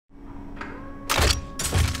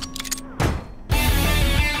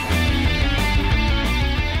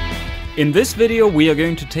In this video we are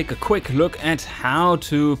going to take a quick look at how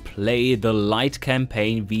to play the Lite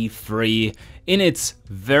Campaign V3 in its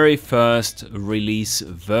very first release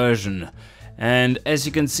version. And as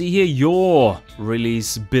you can see here, your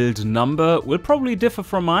release build number will probably differ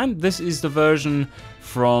from mine. This is the version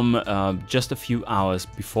from just a few hours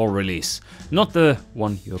before release, not the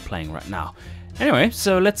one you're playing right now. Anyway,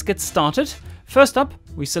 so let's get started. First up,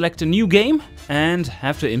 we select a new game and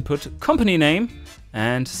have to input company name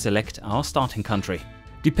and select our starting country.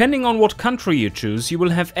 Depending on what country you choose, you will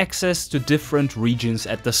have access to different regions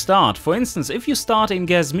at the start. For instance, if you start in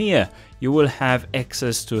Gazmir, you will have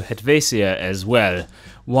access to Helvetia as well,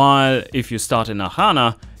 while if you start in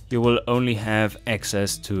Ahana, you will only have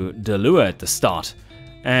access to Dalua at the start.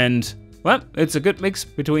 And, well, it's a good mix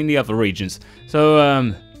between the other regions.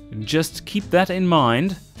 So just keep that in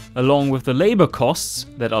mind, along with the labor costs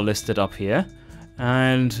that are listed up here,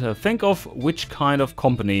 and think of which kind of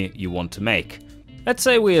company you want to make. Let's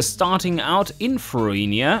say we are starting out in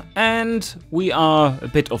Florinia and we are a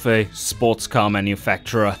bit of a sports car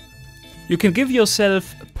manufacturer. You can give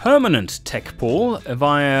yourself permanent tech pool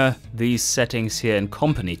via these settings here in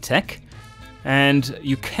company tech, and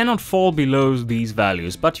you cannot fall below these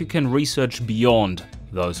values, but you can research beyond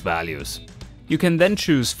those values. You can then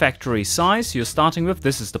choose factory size you're starting with.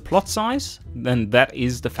 This is the plot size, then that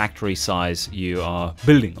is the factory size you are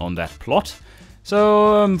building on that plot.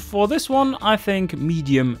 So for this one, I think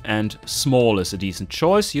medium and small is a decent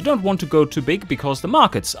choice. You don't want to go too big because the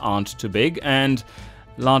markets aren't too big and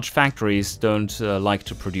large factories don't like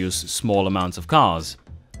to produce small amounts of cars.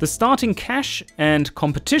 The starting cash and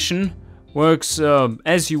competition works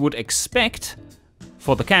as you would expect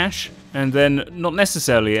for the cash, and then not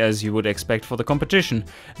necessarily as you would expect for the competition.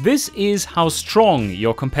 This is how strong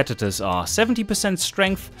your competitors are. 70%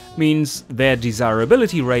 strength means their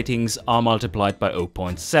desirability ratings are multiplied by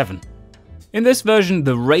 0.7. In this version,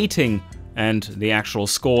 the rating and the actual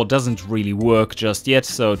score doesn't really work just yet,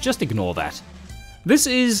 so just ignore that. This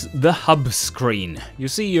is the hub screen. You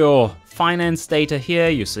see your finance data here,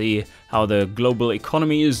 you see how the global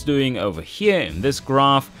economy is doing over here in this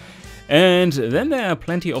graph. And then there are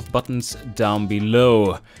plenty of buttons down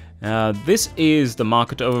below. This is the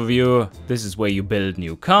market overview. This is where you build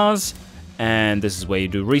new cars, and this is where you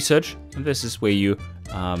do research, and this is where you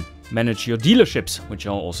manage your dealerships, which are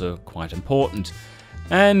also quite important.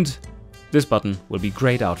 And this button will be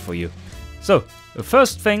grayed out for you. So the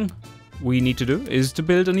first thing we need to do is to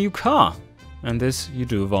build a new car, and this you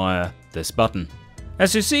do via this button.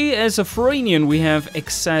 As you see, as a Floridian, we have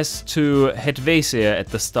access to Helvetia at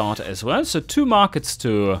the start as well, so 2 markets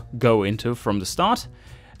to go into from the start.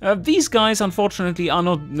 These guys, unfortunately, are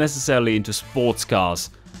not necessarily into sports cars,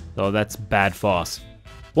 so that's bad for us.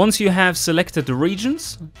 Once you have selected the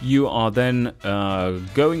regions, you are then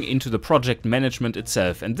going into the project management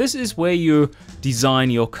itself, and this is where you design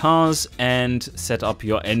your cars and set up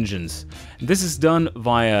your engines. This is done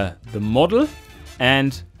via the model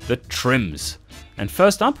and the trims. And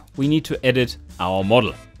first up, we need to edit our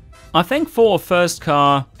model. I think for a first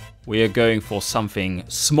car, we are going for something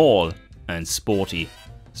small and sporty.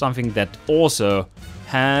 Something that also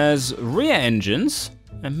has rear engines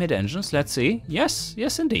and mid engines, let's see. Yes,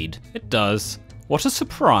 indeed, it does. What a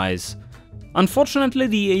surprise. Unfortunately,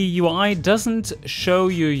 the UI doesn't show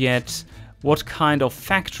you yet what kind of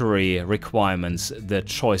factory requirements the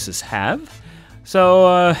choices have.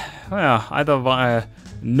 So, well, either via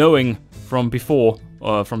knowing from before,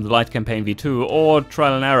 from the Lite Campaign V2, or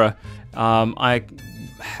trial and error, I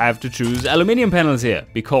have to choose aluminium panels here,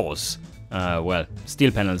 because, well,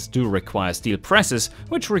 steel panels do require steel presses,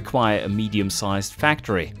 which require a medium-sized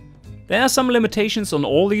factory. There are some limitations on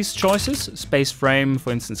all these choices. Space frame,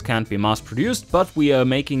 for instance, can't be mass-produced, but we are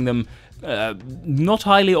making them not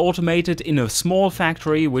highly automated in a small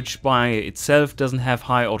factory, which by itself doesn't have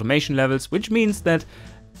high automation levels, which means that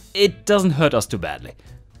it doesn't hurt us too badly.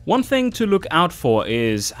 One thing to look out for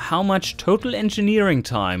is how much total engineering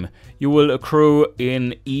time you will accrue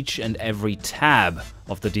in each and every tab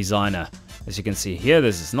of the designer. As you can see here,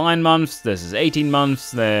 this is 9 months, this is 18 months,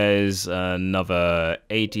 there's another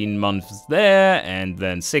 18 months there, and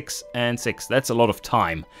then 6 and 6. That's a lot of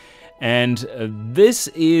time. And this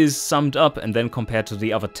is summed up and then compared to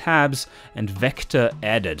the other tabs and vector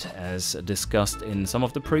added, as discussed in some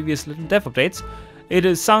of the previous little dev updates.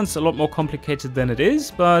 It sounds a lot more complicated than it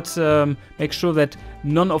is, but make sure that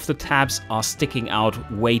none of the tabs are sticking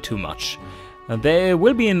out way too much. There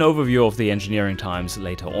will be an overview of the engineering times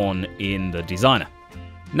later on in the designer.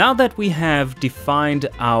 Now that we have defined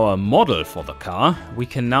our model for the car, we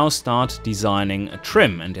can now start designing a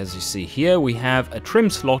trim. And as you see here, we have a trim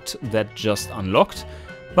slot that just unlocked,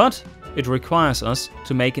 but it requires us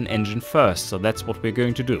to make an engine first, so that's what we're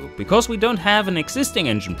going to do. Because we don't have an existing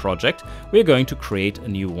engine project, we're going to create a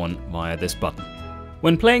new one via this button.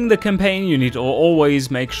 When playing the campaign, you need to always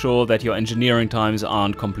make sure that your engineering times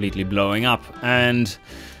aren't completely blowing up. And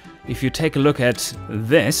if you take a look at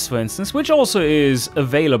this, for instance, which also is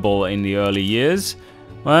available in the early years,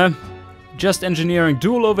 well, just engineering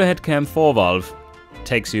dual overhead cam 4-valve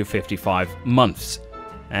takes you 55 months.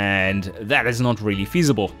 And that is not really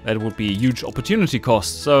feasible. That would be a huge opportunity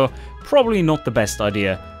cost, so probably not the best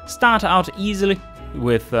idea. Start out easily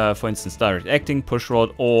with, for instance, direct acting,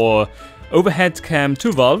 pushrod, or overhead cam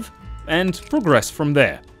 2-valve, and progress from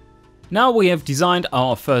there. Now we have designed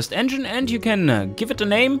our first engine, and you can give it a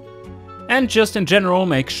name, and just in general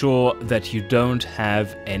make sure that you don't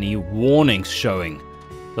have any warnings showing.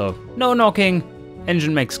 So, no knocking,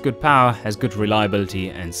 engine makes good power, has good reliability,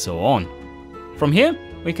 and so on. From here,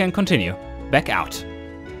 we can continue back out.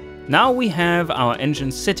 Now we have our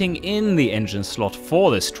engine sitting in the engine slot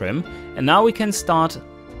for this trim, and now we can start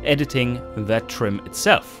editing that trim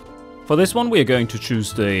itself. For this one, we are going to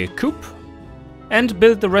choose the coupe and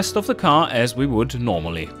build the rest of the car as we would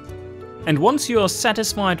normally. And once you are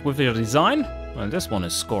satisfied with your design, well, this one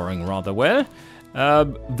is scoring rather well,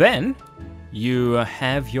 then you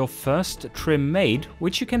have your first trim made,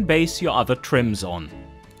 which you can base your other trims on.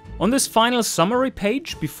 On this final summary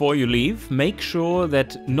page before you leave, make sure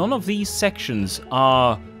that none of these sections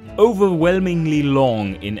are overwhelmingly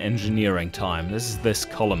long in engineering time. This is this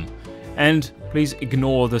column. And please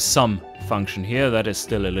ignore the sum function here, that is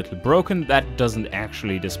still a little broken. That doesn't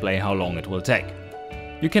actually display how long it will take.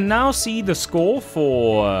 You can now see the score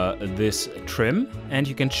for this trim, and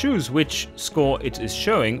you can choose which score it is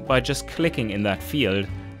showing by just clicking in that field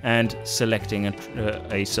and selecting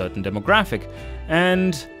a certain demographic.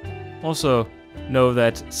 And also know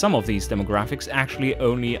that some of these demographics actually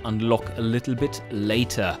only unlock a little bit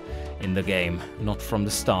later in the game, not from the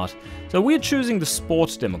start. So we're choosing the sport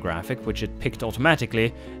demographic, which it picked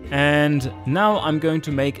automatically, and now I'm going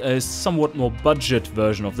to make a somewhat more budget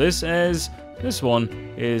version of this, as this one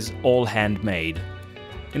is all handmade.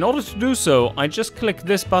 In order to do so, I just click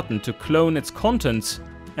this button to clone its contents,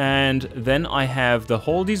 and then I have the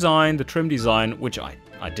whole design, the trim design, which I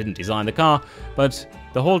didn't design the car, but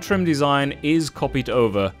the whole trim design is copied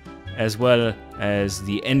over, as well as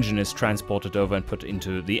the engine is transported over and put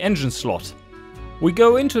into the engine slot. We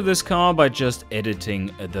go into this car by just editing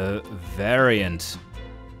the variant.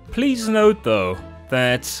 Please note though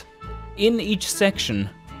that in each section,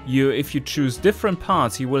 if you choose different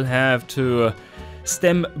parts, you will have to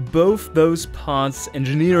stem both those parts'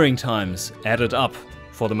 engineering times added up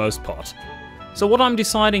for the most part. So what I'm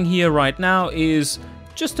deciding here right now is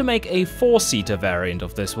just to make a 4-seater variant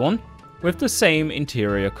of this one, with the same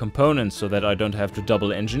interior components so that I don't have to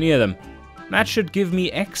double engineer them. That should give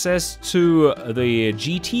me access to the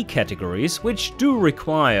GT categories, which do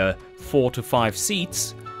require 4 to 5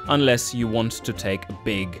 seats, unless you want to take a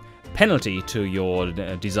big penalty to your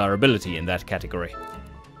desirability in that category.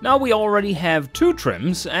 Now we already have 2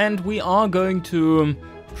 trims, and we are going to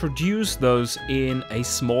produce those in a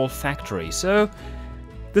small factory. So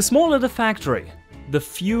the smaller the factory, the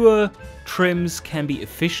fewer trims can be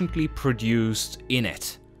efficiently produced in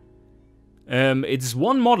it. It's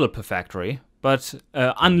 1 model per factory, but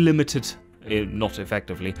unlimited, not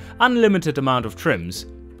effectively, unlimited amount of trims,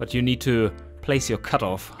 but you need to place your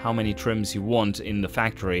cutoff, how many trims you want in the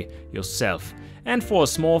factory yourself. And for a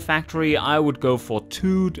small factory, I would go for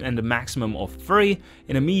 2 and a maximum of 3,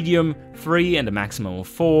 in a medium 3 and a maximum of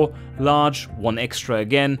 4, large 1 extra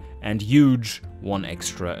again, and huge 1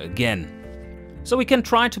 extra again. So we can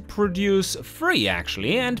try to produce 3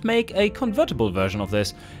 actually, and make a convertible version of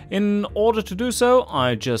this. In order to do so,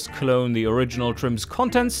 I just clone the original trim's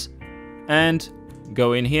contents, and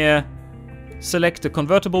go in here, select the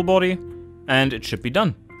convertible body, and it should be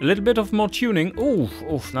done. A little bit of more tuning.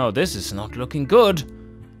 Oof, no, this is not looking good.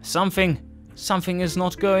 Something is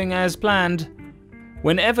not going as planned.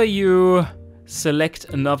 Whenever you select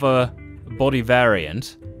another body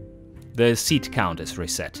variant, the seat count is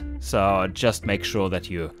reset. So just make sure that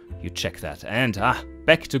you check that. And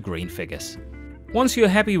back to green figures. Once you're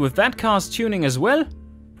happy with that car's tuning as well,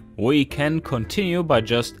 we can continue by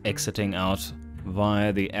just exiting out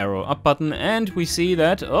via the arrow up button, and we see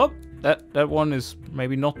that, oh, that one is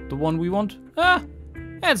maybe not the one we want.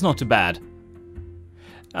 It's not too bad.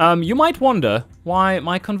 You might wonder why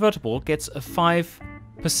my convertible gets a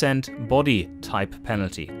 5% body type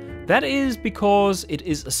penalty. That is because it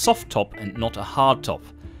is a soft top and not a hard top.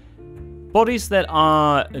 Bodies that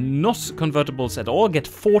are not convertibles at all get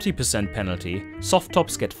 40% penalty, soft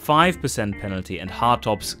tops get 5% penalty, and hard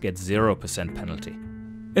tops get 0% penalty.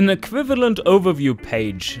 An equivalent overview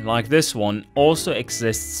page like this one also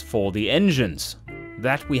exists for the engines.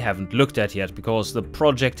 That we haven't looked at yet because the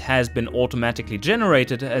project has been automatically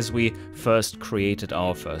generated as we first created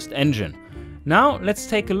our first engine. Now let's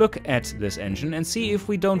take a look at this engine and see if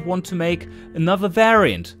we don't want to make another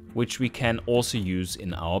variant, which we can also use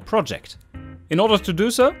in our project. In order to do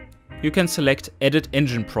so, you can select Edit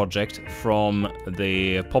Engine Project from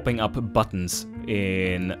the popping up buttons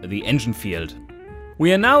in the engine field.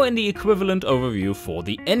 We are now in the equivalent overview for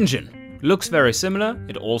the engine. Looks very similar.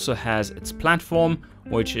 It also has its platform,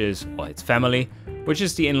 which is, or its family, which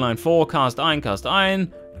is the inline 4, cast iron,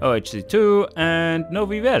 OHC2, and no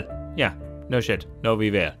VVL. Yeah, no shit, no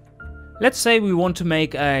VVL. Let's say we want to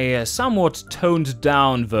make a somewhat toned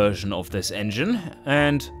down version of this engine,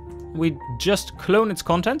 and we just clone its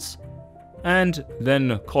contents and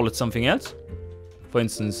then call it something else. For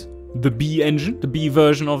instance, the B engine, the B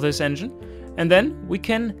version of this engine. And then we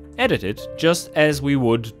can edit it just as we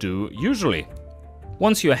would do usually.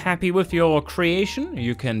 Once you're happy with your creation,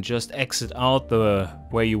 you can just exit out the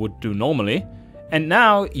way you would do normally. And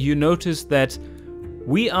now you notice that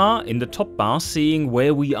we are in the top bar seeing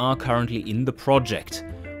where we are currently in the project.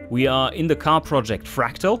 We are in the car project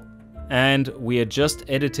Fractal, and we are just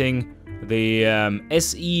editing the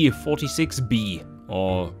SE46B,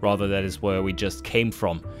 or rather that is where we just came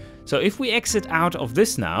from. So if we exit out of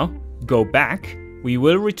this now, go back, we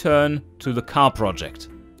will return to the car project.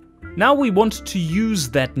 Now we want to use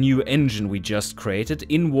that new engine we just created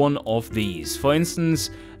in one of these. For instance,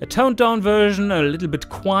 a toned down version, a little bit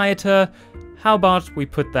quieter. How about we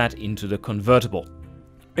put that into the convertible?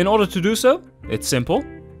 In order to do so, it's simple.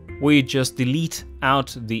 We just delete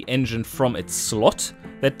out the engine from its slot.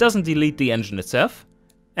 That doesn't delete the engine itself.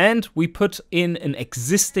 And we put in an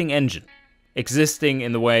existing engine. Existing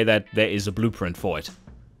in the way that there is a blueprint for it.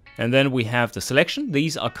 And then we have the selection.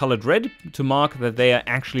 These are colored red to mark that they are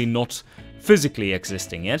actually not physically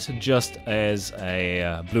existing yet, just as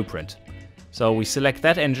a blueprint. So we select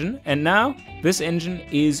that engine, and now this engine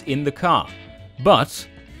is in the car. But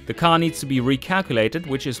the car needs to be recalculated,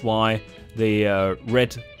 which is why the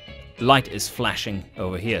red light is flashing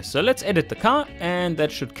over here. So let's edit the car, and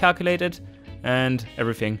that should calculate it, and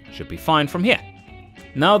everything should be fine from here.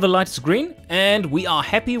 Now the light is green, and we are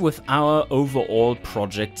happy with our overall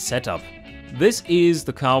project setup. This is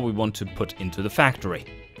the car we want to put into the factory.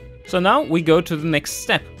 So now we go to the next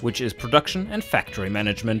step, which is production and factory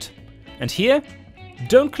management. And here,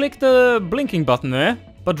 don't click the blinking button there,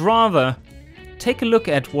 but rather take a look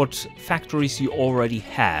at what factories you already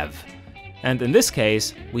have. And in this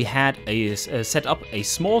case, we had set up a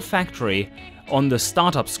small factory on the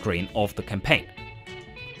startup screen of the campaign.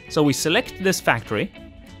 So we select this factory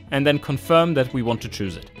and then confirm that we want to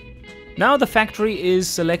choose it. Now the factory is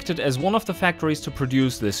selected as one of the factories to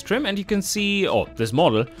produce this trim, and you can see, or this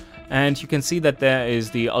model, and you can see that there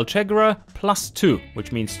is the Ultegra +2,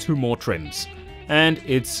 which means 2 more trims. And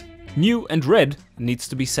it's new and red needs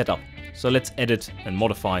to be set up. So let's edit and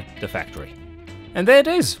modify the factory. And there it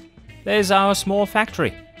is. There's our small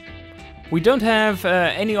factory. We don't have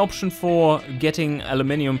any option for getting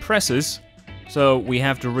aluminium presses, so we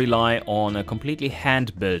have to rely on a completely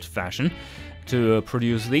hand-built fashion to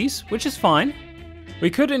produce these, which is fine. We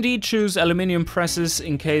could indeed choose aluminium presses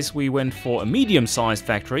in case we went for a medium-sized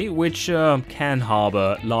factory, which can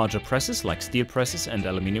harbor larger presses like steel presses and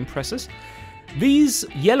aluminium presses. These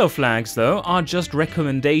yellow flags, though, are just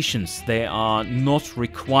recommendations. They are not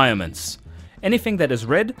requirements. Anything that is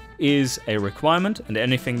red is a requirement, and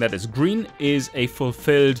anything that is green is a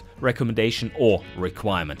fulfilled recommendation or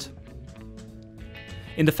requirement.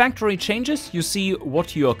 In the factory changes, you see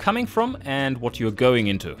what you're coming from and what you're going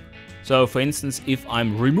into. So for instance, if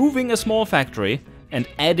I'm removing a small factory and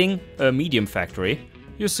adding a medium factory,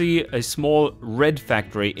 you see a small red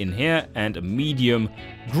factory in here and a medium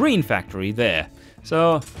green factory there.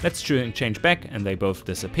 So let's change back and they both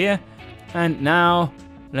disappear. And now,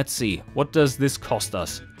 let's see, what does this cost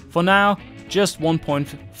us? For now, just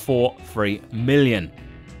 1.43 million.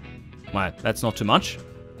 Well, that's not too much,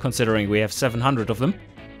 considering we have 700 of them.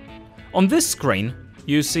 On this screen,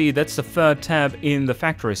 you see that's the third tab in the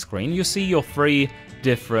factory screen. You see your 3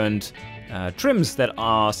 different trims that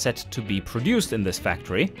are set to be produced in this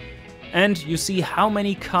factory. And you see how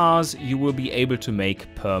many cars you will be able to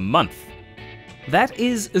make per month. That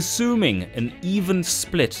is assuming an even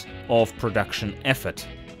split of production effort.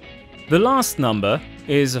 The last number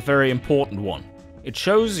is a very important one. It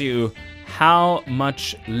shows you how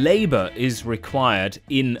much labor is required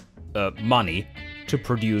in money to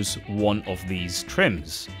produce one of these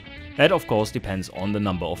trims. That of course depends on the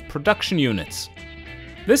number of production units.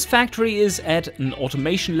 This factory is at an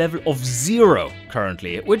automation level of 0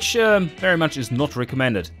 currently, which very much is not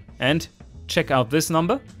recommended. And check out this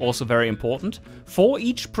number, also very important. For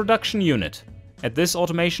each production unit at this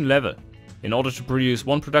automation level, in order to produce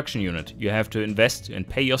one production unit, you have to invest and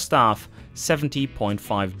pay your staff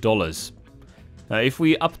 $70.5. Now, if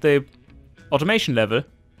we up the automation level,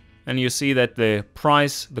 and you see that the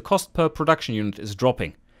cost per production unit is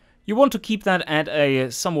dropping, you want to keep that at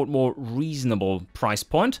a somewhat more reasonable price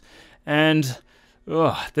point, and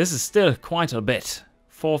this is still quite a bit.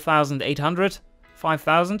 4,800,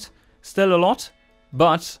 5,000, still a lot,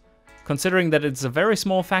 but considering that it's a very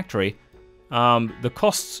small factory, the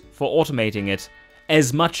costs for automating it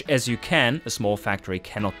as much as you can, a small factory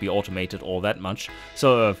cannot be automated all that much,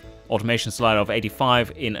 so an automation slider of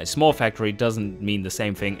 85 in a small factory doesn't mean the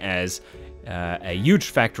same thing as a huge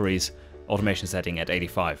factory's automation setting at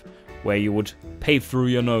 85, where you would pay through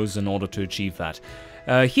your nose in order to achieve that.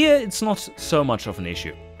 Here it's not so much of an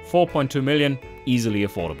issue. 4.2 million, easily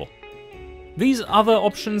affordable. These other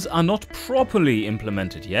options are not properly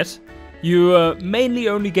implemented yet. You mainly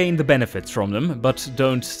only gain the benefits from them, but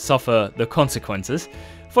don't suffer the consequences.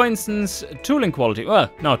 For instance, tooling quality. Well,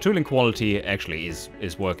 no, tooling quality actually is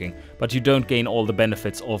working, but you don't gain all the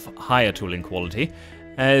benefits of higher tooling quality.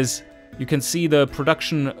 As you can see, the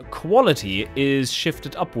production quality is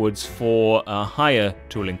shifted upwards for a higher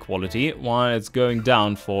tooling quality, while it's going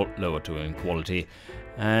down for lower tooling quality.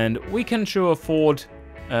 And we can sure afford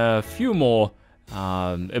a few more,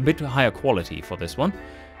 a bit higher quality for this one.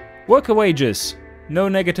 Worker wages, no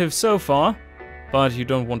negative so far, but you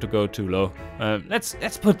don't want to go too low.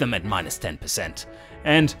 Let's put them at minus 10%.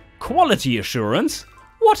 And quality assurance?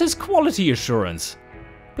 What is quality assurance?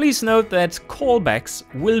 Please note that callbacks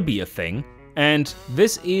will be a thing, and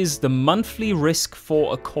this is the monthly risk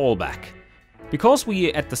for a callback. Because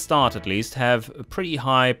we, at the start at least, have a pretty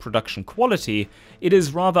high production quality, it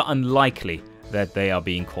is rather unlikely that they are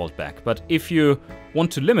being called back. But if you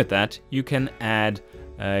want to limit that, you can add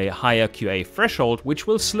a higher QA threshold, which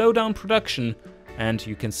will slow down production, and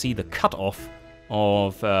you can see the cutoff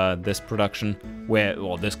of this production,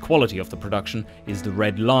 or this quality of the production, is the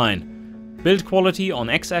red line. Build quality on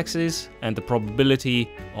x-axis and the probability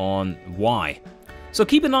on y. So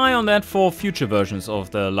keep an eye on that for future versions of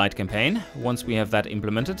the Lite campaign. Once we have that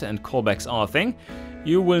implemented and callbacks are a thing,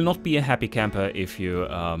 you will not be a happy camper if you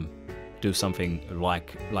do something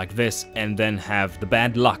like this and then have the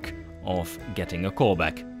bad luck of getting a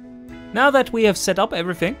callback. Now that we have set up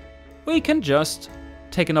everything, we can just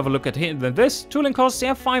take another look at this. Tooling costs,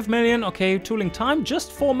 yeah, 5 million. Okay, tooling time,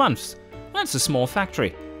 just 4 months. That's a small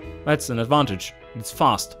factory. That's an advantage. It's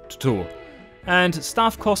fast to tool. And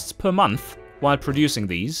staff costs per month while producing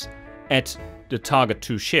these at the target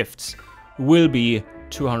 2 shifts will be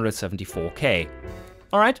 274k.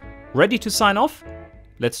 Alright, ready to sign off?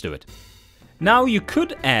 Let's do it. Now you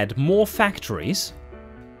could add more factories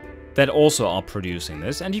that also are producing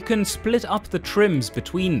this, and you can split up the trims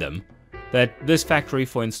between them. That this factory,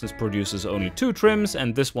 for instance, produces only 2 trims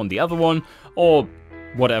and this one the other one, or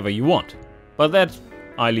whatever you want. But that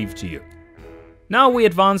I leave to you. Now we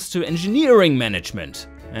advance to engineering management,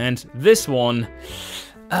 and this one,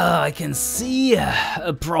 I can see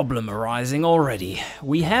a problem arising already.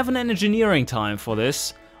 We have an engineering time for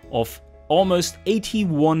this of almost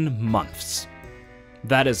 81 months.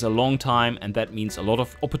 That is a long time, and that means a lot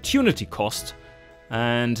of opportunity cost,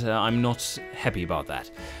 and I'm not happy about that.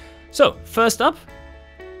 So, first up,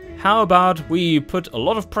 how about we put a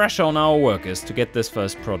lot of pressure on our workers to get this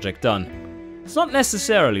first project done? It's not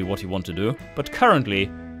necessarily what you want to do, but currently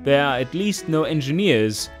there are at least no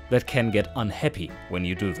engineers that can get unhappy when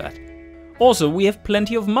you do that. Also, we have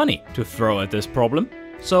plenty of money to throw at this problem,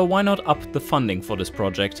 so why not up the funding for this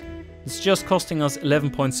project? It's just costing us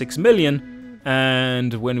 11.6 million,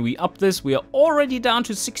 and when we up this, we are already down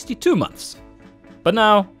to 62 months. But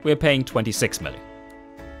now we're paying 26 million.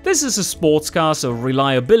 This is a sports car, so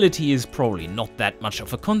reliability is probably not that much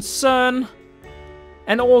of a concern.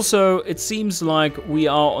 And also, it seems like we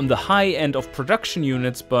are on the high end of production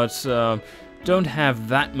units, but don't have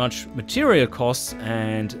that much material costs,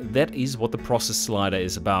 and that is what the process slider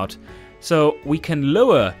is about. So we can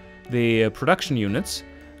lower the production units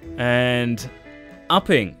and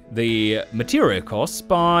upping the material costs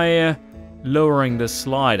by lowering the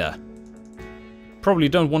slider. Probably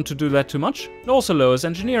don't want to do that too much. It also lowers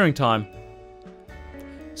engineering time.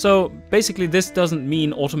 So basically this doesn't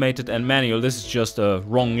mean automated and manual, this is just a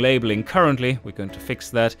wrong labeling currently. We're going to fix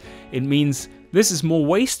that. It means This is more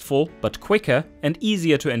wasteful but quicker and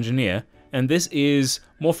easier to engineer, and this is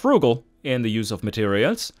more frugal in the use of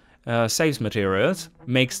materials, saves materials,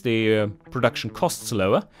 makes the production costs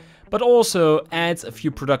lower, but also adds a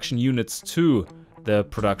few production units to the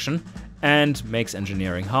production and makes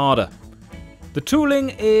engineering harder. The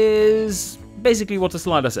tooling is basically what the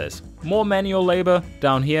slider says. More manual labor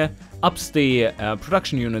down here ups the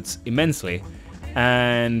production units immensely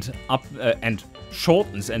and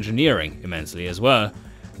shortens engineering immensely as well.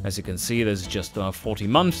 As you can see, there's just 40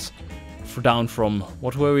 months down from,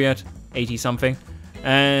 what were we at? 80 something.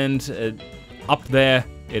 And up there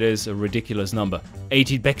it is a ridiculous number.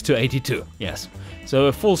 80 back to 82, yes. So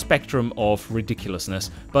a full spectrum of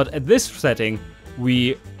ridiculousness. But at this setting,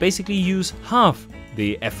 we basically use half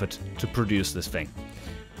the effort to produce this thing.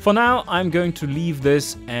 For now, I'm going to leave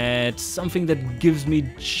this at something that gives me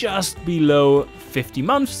just below 50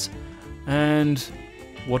 months. And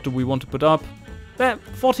what do we want to put up? There,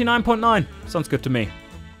 49.9. Sounds good to me.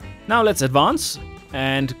 Now let's advance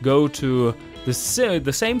and go to the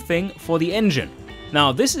same thing for the engine.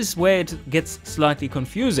 Now this is where it gets slightly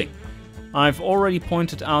confusing. I've already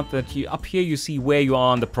pointed out that up here you see where you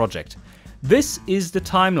are on the project. This is the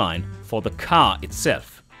timeline for the car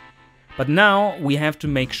itself. But now we have to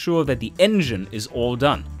make sure that the engine is all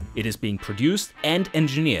done. It is being produced and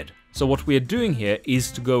engineered. So what we are doing here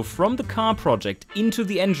is to go from the car project into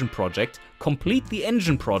the engine project, complete the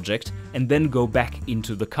engine project, and then go back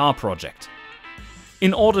into the car project.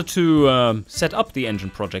 In order to set up the engine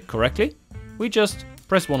project correctly, we just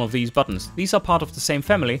press one of these buttons. These are part of the same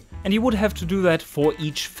family, and you would have to do that for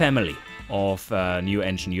each family of new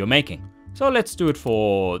engine you're making. So let's do it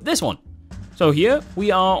for this one. So here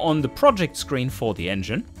we are on the project screen for the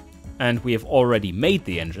engine, and we have already made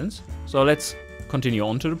the engines. So let's continue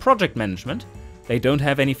on to the project management. They don't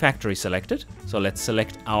have any factory selected, so let's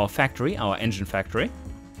select our factory, our engine factory,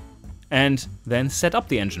 and then set up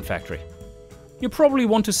the engine factory. You probably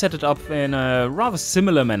want to set it up in a rather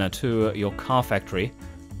similar manner to your car factory.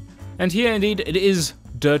 And here indeed it is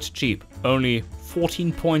dirt cheap, only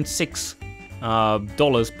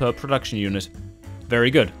 $14.6 per production unit.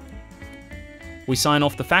 Very good. We sign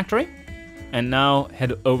off the factory and now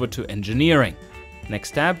head over to engineering.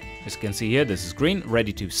 Next tab, as you can see here, this is green,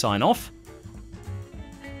 ready to sign off.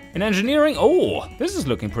 In engineering, oh, this is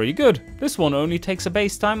looking pretty good. This one only takes a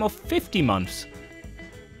base time of 50 months.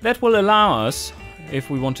 That will allow us, if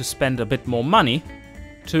we want to spend a bit more money,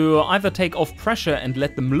 to either take off pressure and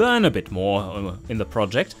let them learn a bit more in the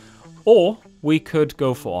project, or we could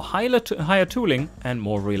go for higher tooling and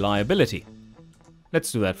more reliability.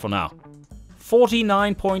 Let's do that for now.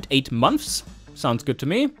 49.8 months, sounds good to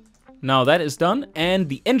me. Now that is done, and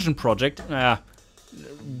the engine project,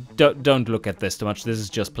 don't look at this too much, this is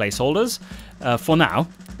just placeholders. For now,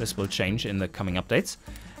 this will change in the coming updates.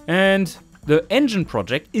 And the engine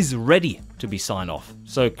project is ready to be signed off.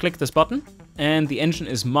 So click this button and the engine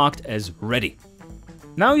is marked as ready.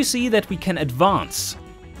 Now you see that we can advance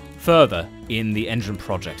further in the engine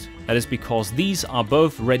project. That is because these are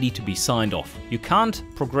both ready to be signed off. You can't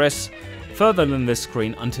progress further than this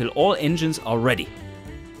screen until all engines are ready.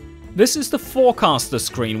 This is the forecaster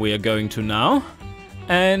screen we are going to now.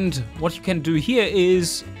 And what you can do here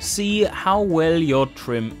is see how well your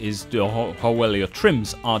trim is how well your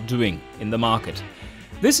trims are doing in the market.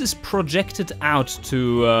 This is projected out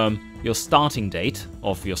to your starting date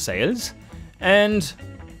of your sales, and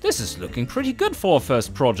this is looking pretty good for a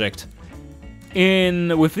first project.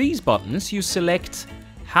 With these buttons, you select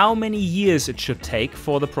how many years it should take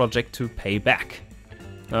for the project to pay back.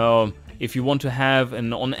 If you want to have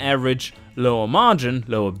an on average lower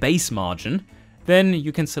base margin, then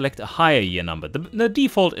you can select a higher year number. The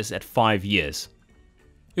default is at 5 years.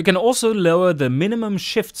 You can also lower the minimum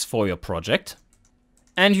shifts for your project,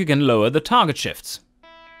 and you can lower the target shifts.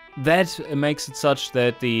 That makes it such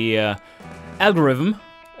that the algorithm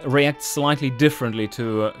reacts slightly differently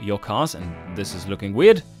to your cars, and this is looking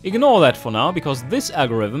weird. Ignore that for now, because this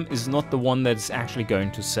algorithm is not the one that's actually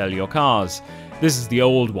going to sell your cars. This is the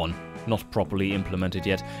old one, not properly implemented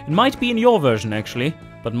yet. It might be in your version actually,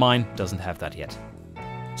 but mine doesn't have that yet.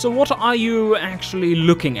 So what are you actually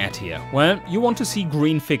looking at here? Well, you want to see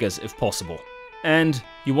green figures if possible. And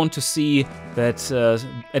you want to see that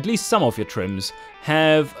at least some of your trims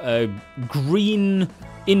have a green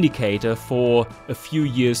indicator for a few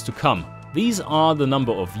years to come. These are the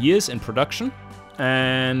number of years in production,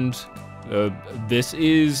 and this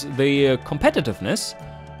is the competitiveness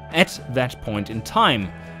at that point in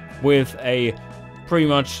time, with a pretty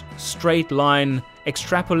much straight line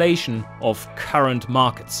extrapolation of current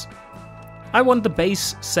markets. I want the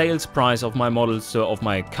base sales price of my models, so of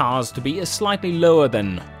my cars, to be slightly lower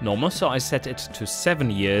than normal, so I set it to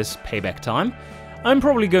 7 years payback time. I'm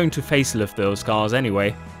probably going to facelift those cars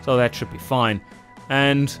anyway, so that should be fine.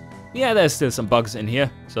 And yeah, there's still some bugs in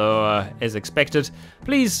here, so as expected,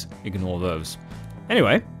 please ignore those.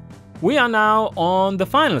 Anyway, we are now on the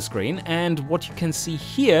final screen, and what you can see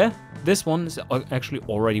here, this one is actually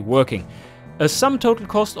already working. A sum total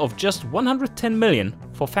cost of just 110 million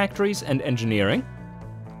for factories and engineering.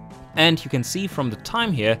 And you can see from the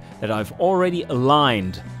time here that I've already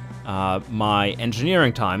aligned my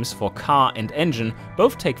engineering times for car and engine.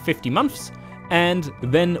 Both take 50 months, and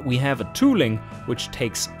then we have a tooling which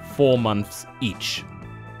takes 4 months each.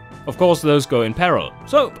 Of course, those go in parallel.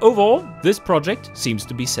 So overall, this project seems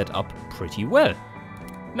to be set up pretty well.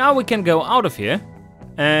 Now we can go out of here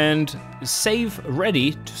and save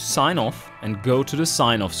ready to sign off and go to the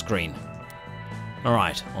sign off screen.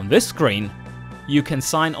 Alright, on this screen you can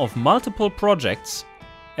sign off multiple projects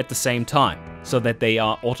at the same time so that they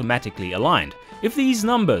are automatically aligned. If these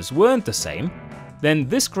numbers weren't the same, then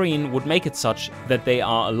this screen would make it such that they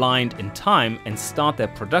are aligned in time and start their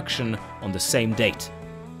production on the same date.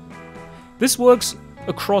 This works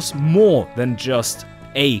across more than just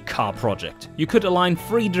a car project. You could align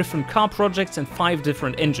 3 different car projects and 5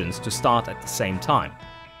 different engines to start at the same time.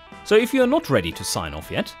 So if you're not ready to sign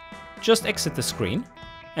off yet, just exit the screen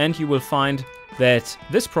and you will find that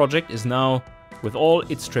this project is now, with all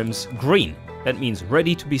its trims, green. That means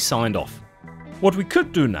ready to be signed off. What we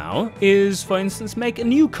could do now is, for instance, make a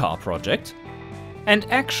new car project, and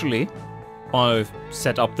actually, I've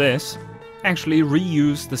set up this, actually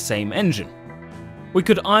reuse the same engine. We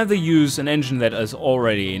could either use an engine that is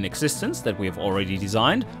already in existence, that we have already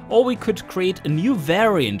designed, or we could create a new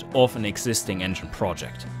variant of an existing engine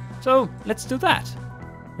project. So let's do that.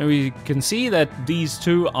 And we can see that these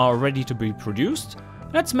two are ready to be produced.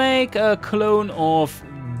 Let's make a clone of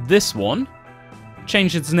this one,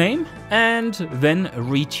 change its name, and then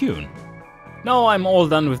retune. Now I'm all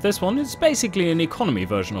done with this one. It's basically an economy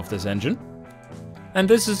version of this engine. And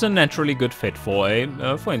this is a naturally good fit for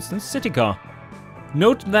a, for instance, city car.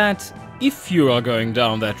 Note that if you are going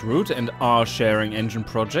down that route and are sharing engine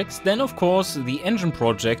projects, then of course the engine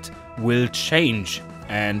project will change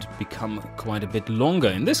and become quite a bit longer.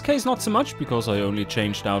 In this case not so much, because I only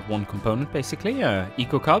changed out one component basically,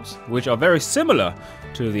 eco carbs, which are very similar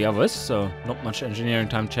to the others, so not much engineering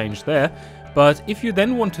time change there. But if you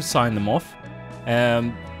then want to sign them off,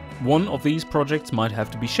 one of these projects might have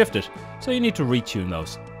to be shifted, so you need to retune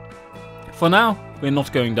those. For now, we're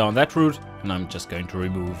not going down that route, and I'm just going to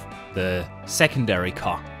remove the secondary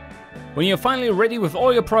car. When you're finally ready with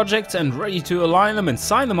all your projects and ready to align them and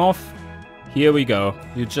sign them off, here we go.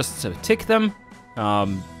 You just tick them,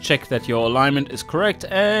 check that your alignment is correct,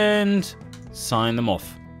 and sign them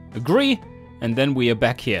off. Agree, and then we are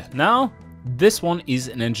back here. Now, this one is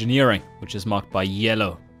in engineering, which is marked by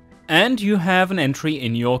yellow. And you have an entry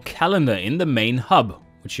in your calendar in the main hub,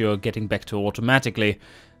 which you're getting back to automatically.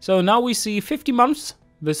 So now we see 50 months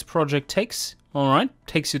this project takes. Alright,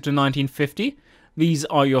 takes you to 1950. These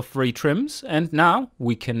are your 3 trims, and now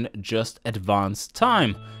we can just advance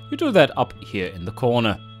time. You do that up here in the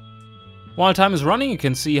corner. While time is running, you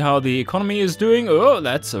can see how the economy is doing. Oh,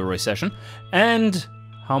 that's a recession. And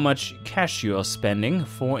how much cash you are spending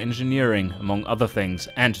for engineering, among other things,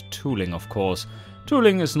 and tooling, of course.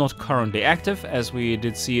 Tooling is not currently active, as we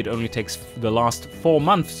did see it only takes the last 4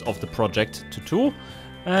 months of the project to tool.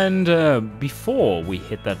 And before we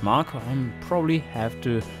hit that mark, I'll probably have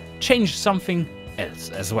to change something else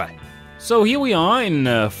as well. So here we are in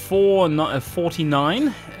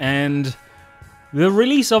 49, and the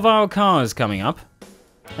release of our car is coming up,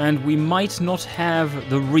 and we might not have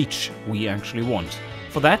the reach we actually want.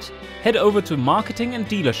 For that, head over to marketing and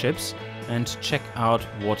dealerships and check out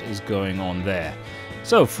what is going on there.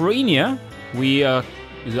 So for Enya,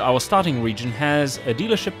 our starting region has a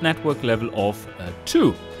dealership network level of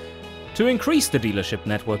 2. To increase the dealership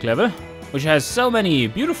network level, which has so many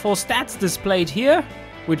beautiful stats displayed here,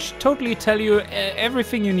 which totally tell you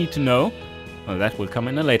everything you need to know, well, that will come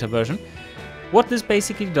in a later version. What this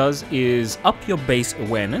basically does is up your base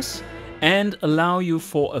awareness and allow you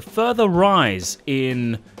for a further rise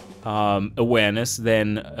in awareness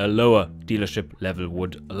than a lower dealership level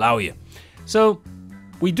would allow you. So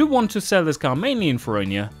we do want to sell this car mainly in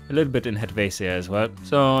Foronia, a little bit in Helvetia as well.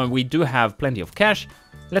 So we do have plenty of cash.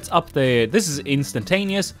 Let's up this is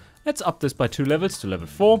instantaneous. Let's up this by 2 levels to level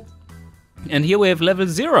 4. And here we have level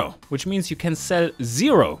 0, which means you can sell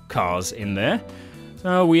 0 cars in there.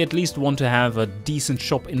 So we at least want to have a decent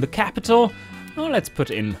shop in the capital. Well, let's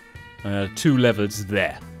put in 2 levels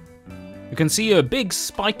there. You can see a big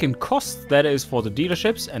spike in cost that is for the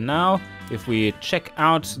dealerships. And now if we check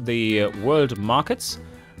out the world markets,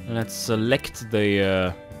 let's select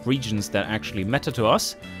the regions that actually matter to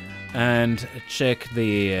us and check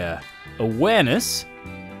the awareness.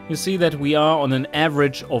 You see that we are on an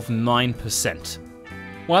average of 9%.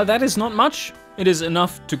 While that is not much, it is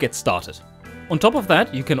enough to get started. On top of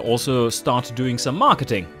that, you can also start doing some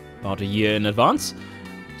marketing about a year in advance.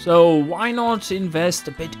 So why not invest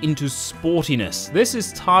a bit into sportiness? This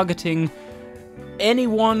is targeting any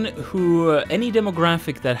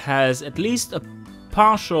demographic that has at least a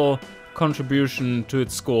partial contribution to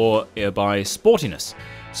its score by sportiness.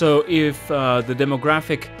 So if the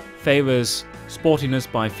demographic favors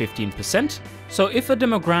sportiness by 15%, so if a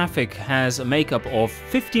demographic has a makeup of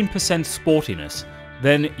 15% sportiness,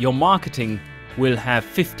 then your marketing will have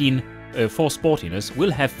for sportiness will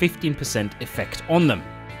have 15% effect on them.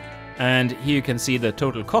 And here you can see the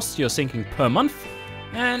total costs you're sinking per month.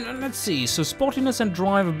 And let's see, so sportiness and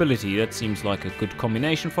drivability, that seems like a good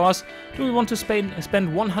combination for us. Do we want to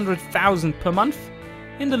spend 100,000 per month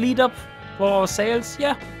in the lead up for our sales?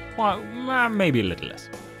 Yeah, well, maybe a little less.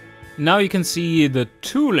 Now you can see the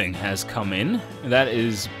tooling has come in. That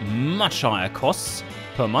is much higher costs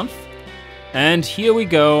per month. And here we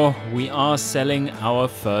go, we are selling our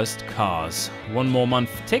first cars. One more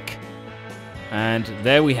month tick, and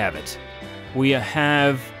there we have it. We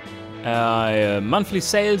have monthly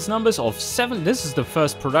sales numbers of 7. This is the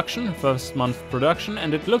first month production,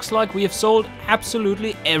 and it looks like we have sold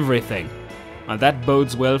absolutely everything. And that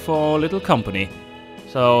bodes well for our little company.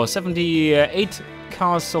 So 78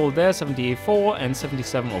 cars sold there, 74 and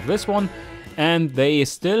 77 of this one, and they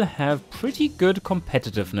still have pretty good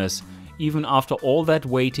competitiveness, even after all that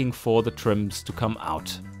waiting for the trims to come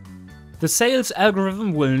out. The sales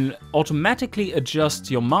algorithm will automatically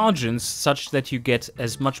adjust your margins such that you get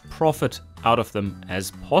as much profit out of them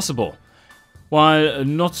as possible. While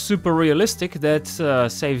not super realistic, that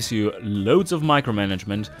saves you loads of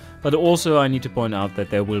micromanagement, but also I need to point out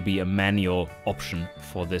that there will be a manual option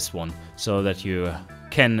for this one, so that you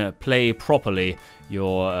can play properly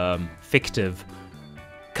your fictive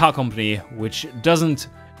car company, which doesn't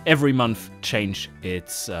every month change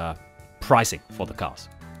its pricing for the cars.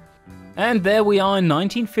 And there we are in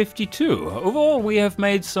 1952. Overall, we have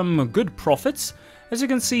made some good profits. As you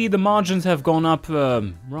can see, the margins have gone up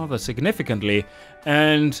rather significantly,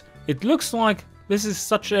 and it looks like this is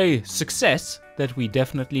such a success that we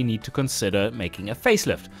definitely need to consider making a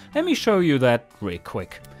facelift. Let me show you that real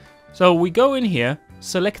quick. So we go in here,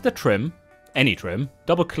 select the trim, any trim,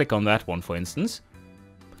 double click on that one for instance,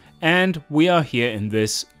 and we are here in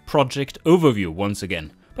this project overview once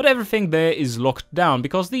again. But everything there is locked down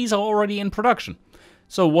because these are already in production.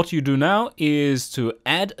 So what you do now is to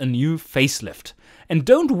add a new facelift. And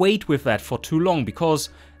don't wait with that for too long, because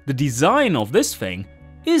the design of this thing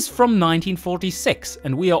is from 1946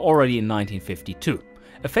 and we are already in 1952.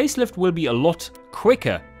 A facelift will be a lot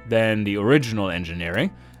quicker than the original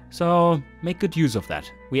engineering, so make good use of that.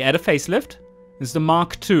 We add a facelift. It's the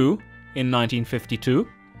Mark II in 1952,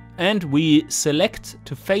 and we select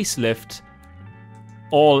to facelift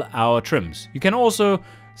all our trims. You can also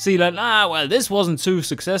see that, well, this wasn't too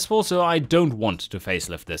successful, so I don't want to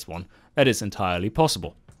facelift this one. That is entirely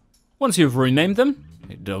possible. Once you've renamed them,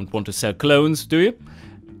 you don't want to sell clones, do you?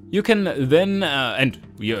 You can then, and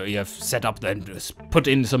you have set up, then just put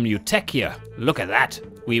in some new tech here. Look at that.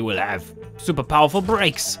 We will have super powerful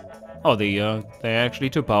brakes. Oh, they're actually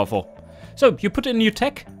too powerful. So you put in new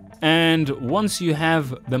tech, and once you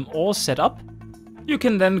have them all set up, you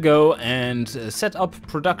can then go and set up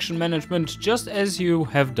production management just as you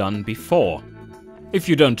have done before. If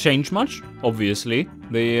you don't change much, obviously,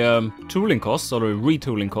 the tooling costs or the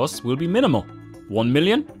retooling costs will be minimal. 1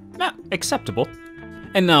 million? Yeah, acceptable.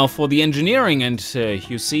 And now for the engineering, and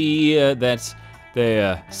you see that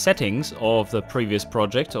the settings of the previous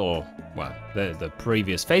project, or well, the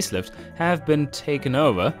previous facelift, have been taken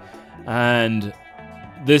over, and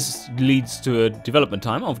this leads to a development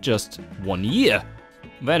time of just 1 year.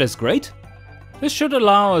 That is great. This should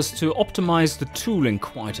allow us to optimize the tooling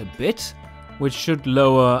quite a bit, which should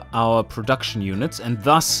lower our production units and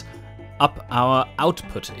thus up our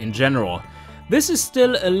output in general. This is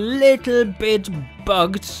still a little bit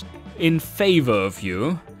bugged in favor of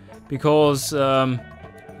you, because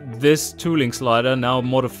this tooling slider now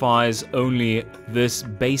modifies only this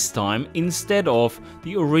base time instead of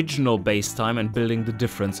the original base time and building the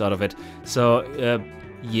difference out of it. So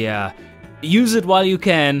yeah, use it while you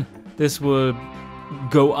can. This will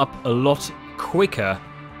go up a lot quicker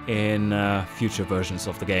in future versions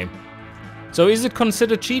of the game. So is it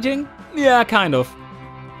considered cheating? Yeah, kind of.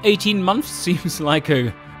 18 months seems like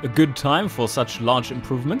a good time for such large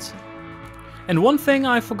improvements. And one thing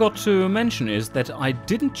I forgot to mention is that I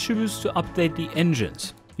didn't choose to update the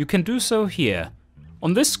engines. You can do so here.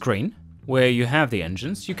 On this screen, where you have the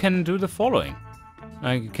engines, you can do the following.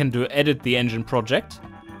 You can edit the engine project.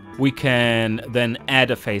 We can then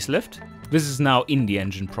add a facelift. This is now in the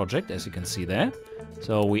engine project, as you can see there.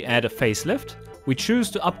 So we add a facelift. We choose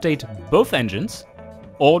to update both engines,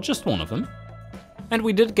 or just one of them. And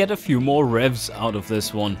we did get a few more revs out of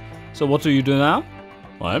this one. So what do you do now?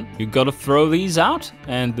 Well, you gotta throw these out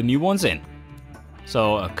and the new ones in.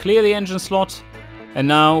 So clear the engine slot. And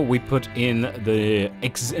now we put in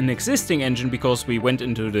an existing engine because we went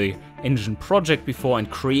into the engine project before and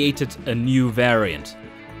created a new variant.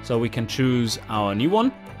 So we can choose our new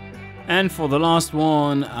one. And for the last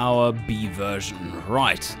one, our B version.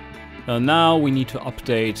 Right. So now we need to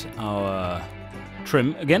update our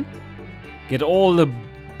trim again. Get all the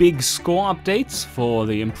big score updates for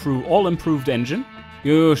the all improved engine.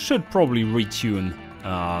 You should probably retune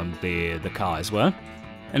the car as well.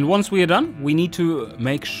 And once we are done, we need to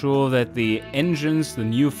make sure that the engines, the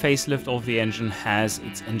new facelift of the engine, has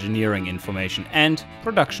its engineering information and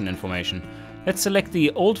production information. Let's select the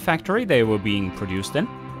old factory they were being produced in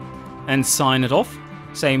and sign it off.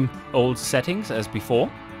 Same old settings as before.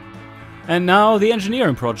 And now the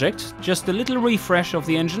engineering project, just a little refresh of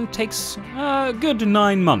the engine, takes a good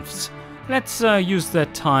 9 months. Let's use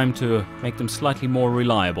that time to make them slightly more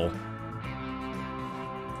reliable.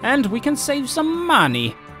 And we can save some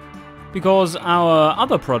money, because our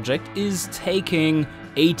other project is taking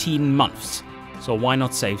 18 months. So why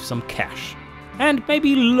not save some cash? And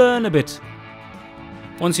maybe learn a bit.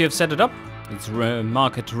 Once you have set it up, it's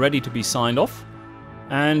mark it ready to be signed off.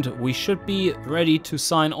 And we should be ready to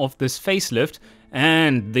sign off this facelift.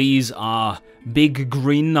 And these are big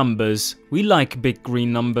green numbers. We like big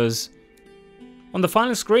green numbers. On the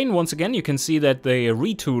final screen, once again, you can see that the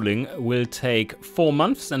retooling will take 4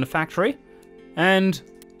 months in the factory. And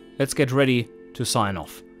let's get ready to sign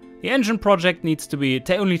off. The engine project needs to be,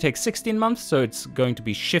 only takes 16 months, so it's going to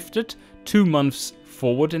be shifted 2 months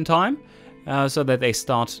forward in time, so that they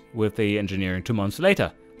start with the engineering 2 months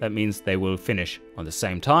later. That means they will finish on the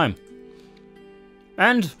same time.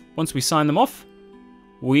 And once we sign them off,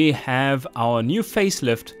 we have our new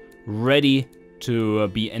facelift ready to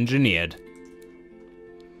be engineered.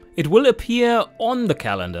 It will appear on the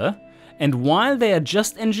calendar, and while they are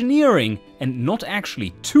just engineering and not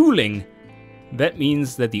actually tooling, that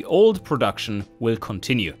means that the old production will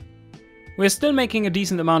continue. We're still making a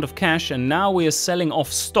decent amount of cash, and now we are selling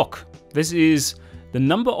off stock. This is the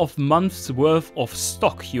number of months worth of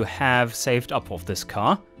stock you have saved up of this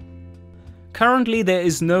car. Currently there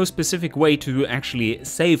is no specific way to actually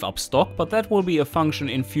save up stock, but that will be a function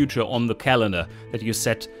in future on the calendar that you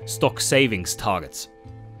set stock savings targets.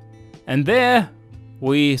 And there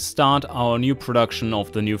we start our new production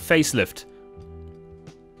of the new facelift.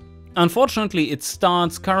 Unfortunately, it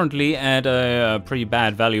starts currently at a pretty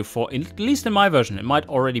bad value for, at least in my version. It might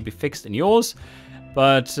already be fixed in yours,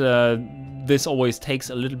 but this always takes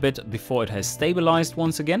a little bit before it has stabilized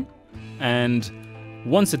once again. And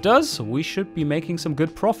once it does, we should be making some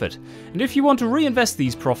good profit. And if you want to reinvest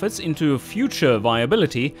these profits into future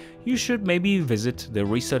viability, you should maybe visit the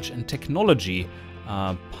research and technology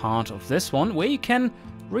part of this one, where you can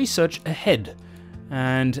research ahead.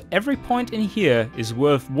 And every point in here is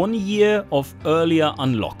worth 1 year of earlier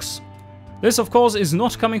unlocks. This of course is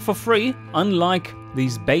not coming for free, unlike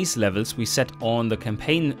these base levels we set on the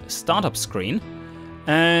campaign startup screen,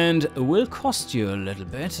 and will cost you a little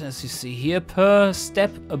bit, as you see here, per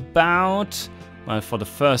step about, well, for the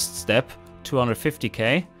first step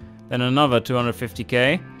 250k, then another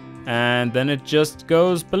 250k, and then it just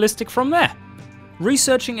goes ballistic from there.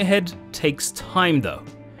 Researching ahead takes time though,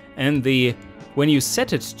 and when you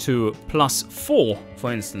set it to +4,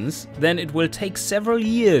 for instance, then it will take several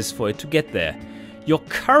years for it to get there. Your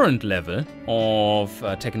current level of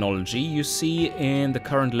technology you see in the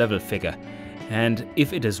current level figure, and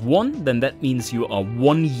if it is 1, then that means you are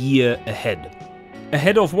 1 year ahead.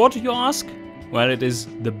 Ahead of what, you ask? Well, it is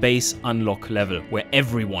the base unlock level, where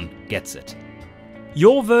everyone gets it.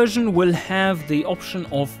 Your version will have the option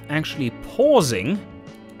of actually pausing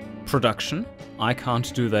production. I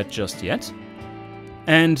can't do that just yet.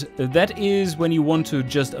 And that is when you want to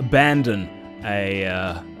just abandon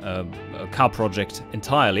a car project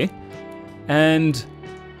entirely. And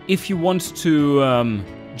if you want to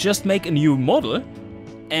just make a new model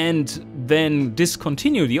and then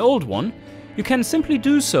discontinue the old one, you can simply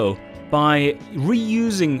do so by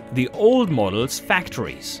reusing the old model's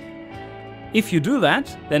factories. If you do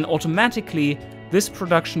that, then automatically this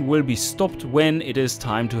production will be stopped when it is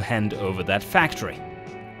time to hand over that factory.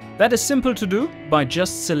 That is simple to do by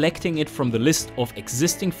just selecting it from the list of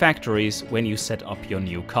existing factories when you set up your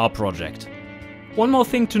new car project. One more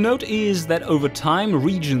thing to note is that over time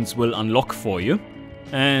regions will unlock for you,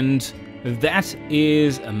 and that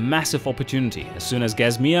is a massive opportunity. As soon as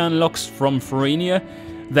Gazmir unlocks from Farenia,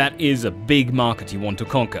 that is a big market you want to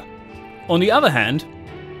conquer. On the other hand,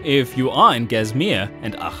 if you are in Gazmir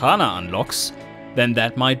and Achana unlocks, then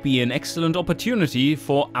that might be an excellent opportunity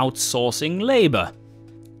for outsourcing labor.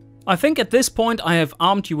 I think at this point I have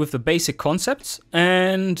armed you with the basic concepts,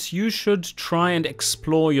 and you should try and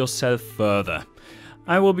explore yourself further.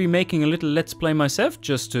 I will be making a little let's play myself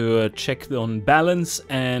just to check on balance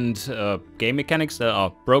and game mechanics that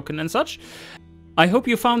are broken and such. I hope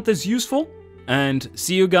you found this useful, and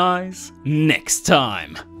see you guys next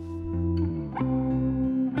time!